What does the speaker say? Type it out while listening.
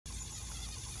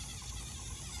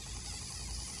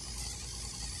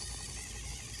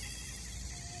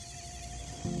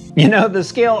You know, the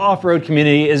scale off-road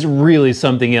community is really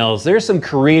something else. There's some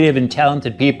creative and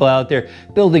talented people out there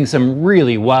building some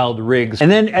really wild rigs.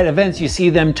 And then at events, you see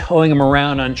them towing them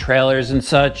around on trailers and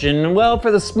such. And well,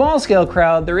 for the small scale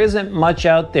crowd, there isn't much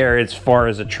out there as far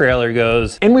as a trailer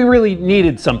goes. And we really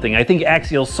needed something. I think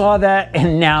Axial saw that,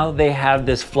 and now they have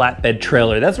this flatbed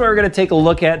trailer. That's what we're gonna take a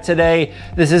look at today.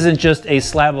 This isn't just a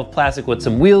slab of plastic with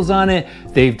some wheels on it.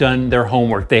 They've done their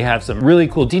homework. They have some really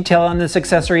cool detail on this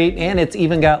accessory, and it's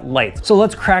even got lights. So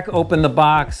let's crack open the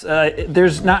box.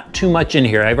 There's not too much in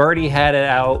here. I've already had it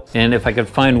out, and if I could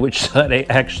find which side I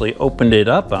actually opened it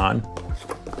up on.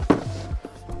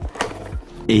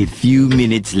 A few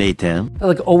minutes later. That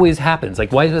like always happens.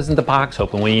 Like, why doesn't the box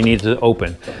open when you need to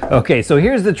open? Okay, so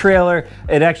here's the trailer.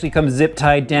 It actually comes zip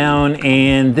tied down,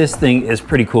 and this thing is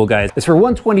pretty cool, guys. It's for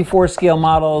 1/24 scale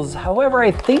models. However, I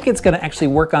think it's gonna actually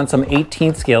work on some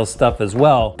 18 scale stuff as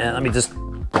well. And let me just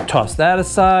toss that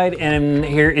aside, and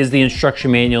here is the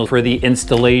instruction manual for the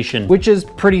installation, which is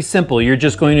pretty simple. You're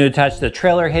just going to attach the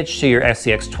trailer hitch to your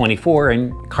SCX24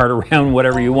 and cart around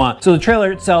whatever you want. So the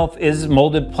trailer itself is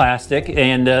molded plastic,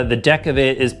 and the deck of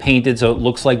it is painted so it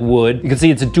looks like wood. You can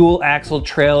see it's a dual axle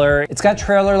trailer. It's got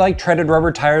trailer-like treaded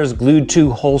rubber tires glued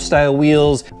to hole style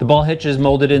wheels. The ball hitch is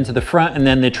molded into the front, and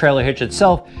then the trailer hitch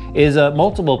itself is a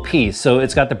multiple piece. So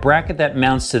it's got the bracket that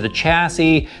mounts to the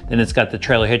chassis, then it's got the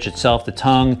trailer hitch itself, the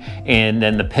tongue, and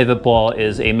then the pivot ball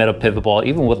is a metal pivot ball,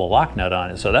 even with a lock nut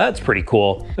on it. So that's pretty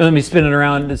cool. Let me spin it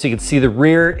around so you can see the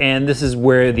rear, and this is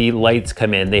where the lights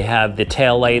come in. They have the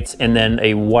tail lights and then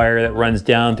a wire that runs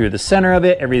down through the center of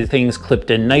it. Everything's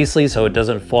clipped in nicely so it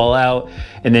doesn't fall out.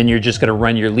 And then you're just gonna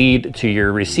run your lead to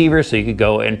your receiver so you could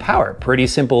go and power. Pretty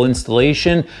simple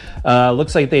installation.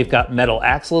 Looks like they've got metal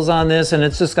axles on this, and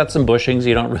it's just got some bushings.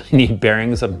 You don't really need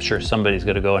bearings. I'm sure somebody's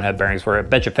gonna go and have bearings for it.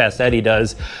 Bet you Fast Eddie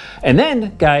does. And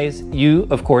then, guys, you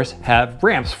of course have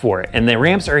ramps for it. And the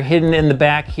ramps are hidden in the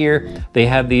back here. They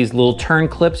have these little turn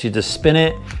clips. You just spin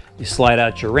it, you slide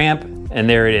out your ramp, and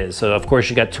there it is. So of course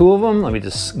you got two of them. Let me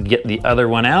just get the other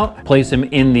one out, place them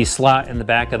in the slot in the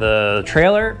back of the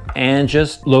trailer, and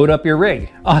just load up your rig.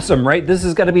 Awesome, right? This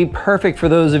is gonna be perfect for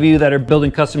those of you that are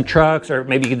building custom trucks, or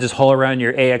maybe you can just haul around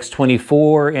your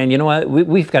AX24. And you know what?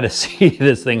 We've got to see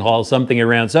this thing haul something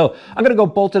around. So I'm gonna go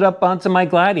bolt it up onto my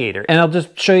Gladiator, and I'll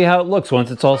just show you how it looks once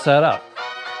it's all set up.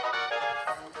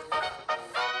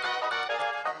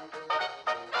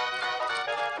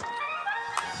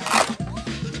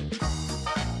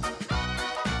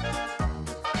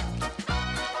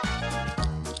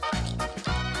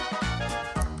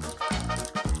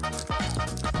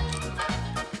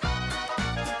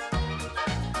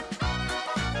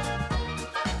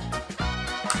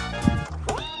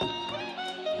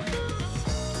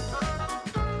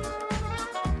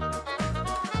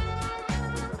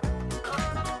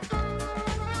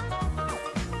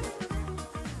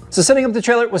 So setting up the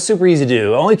trailer was super easy to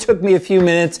do. It only took me a few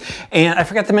minutes, and I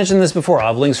forgot to mention this before. I'll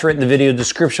have links for it in the video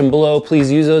description below. Please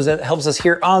use those. That helps us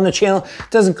here on the channel.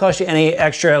 It doesn't cost you any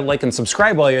extra. Like and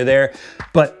subscribe while you're there,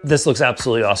 but this looks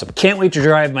absolutely awesome. Can't wait to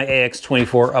drive my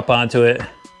AX24 up onto it.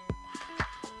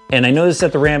 And I noticed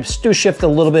that the ramps do shift a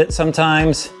little bit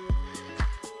sometimes.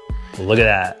 Look at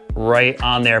that. Right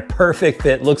on there, perfect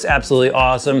fit, looks absolutely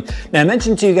awesome. Now I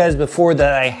mentioned to you guys before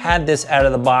that I had this out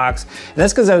of the box, and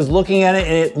that's because I was looking at it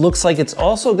and it looks like it's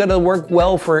also gonna work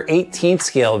well for 18th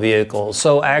scale vehicles.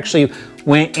 So I actually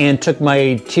went and took my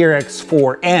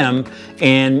TRX4M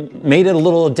and made it a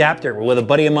little adapter with a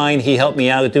buddy of mine. He helped me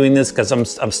out with doing this because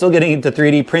I'm still getting into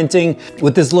 3D printing.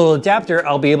 With this little adapter,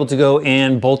 I'll be able to go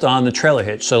and bolt on the trailer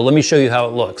hitch. So let me show you how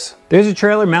it looks. There's a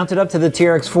trailer mounted up to the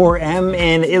TRX4M,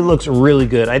 and it looks really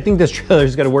good. I think this trailer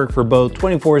is gonna work for both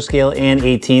 24 scale and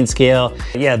 18 scale.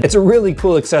 Yeah, it's a really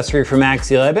cool accessory from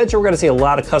Axial. I bet you we're gonna see a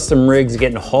lot of custom rigs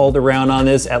getting hauled around on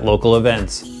this at local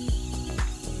events.